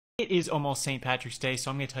It is almost St. Patrick's Day,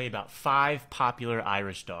 so I'm going to tell you about 5 popular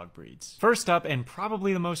Irish dog breeds. First up, and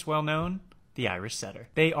probably the most well-known, the Irish Setter.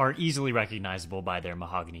 They are easily recognizable by their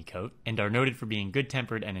mahogany coat and are noted for being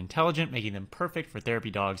good-tempered and intelligent, making them perfect for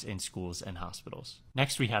therapy dogs in schools and hospitals.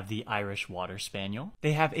 Next, we have the Irish Water Spaniel.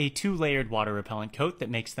 They have a 2-layered water-repellent coat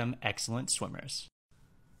that makes them excellent swimmers.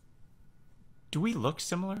 Do we look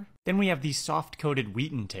similar? Then we have the soft-coated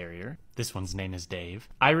Wheaten Terrier. This one's name is Dave.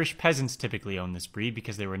 Irish peasants typically own this breed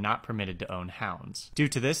because they were not permitted to own hounds. Due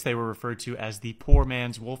to this, they were referred to as the poor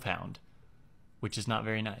man's wolfhound, which is not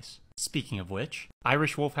very nice. Speaking of which,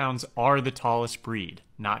 Irish Wolfhounds are the tallest breed,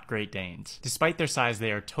 not Great Danes. Despite their size,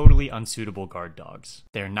 they are totally unsuitable guard dogs.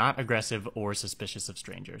 They are not aggressive or suspicious of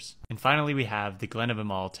strangers. And finally, we have the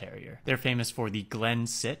Glenavermall Terrier. They're famous for the Glen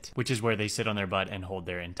Sit, which is where they sit on their butt and hold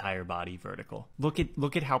their entire body vertical. Look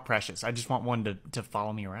at how precious. I just want one to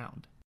follow me around.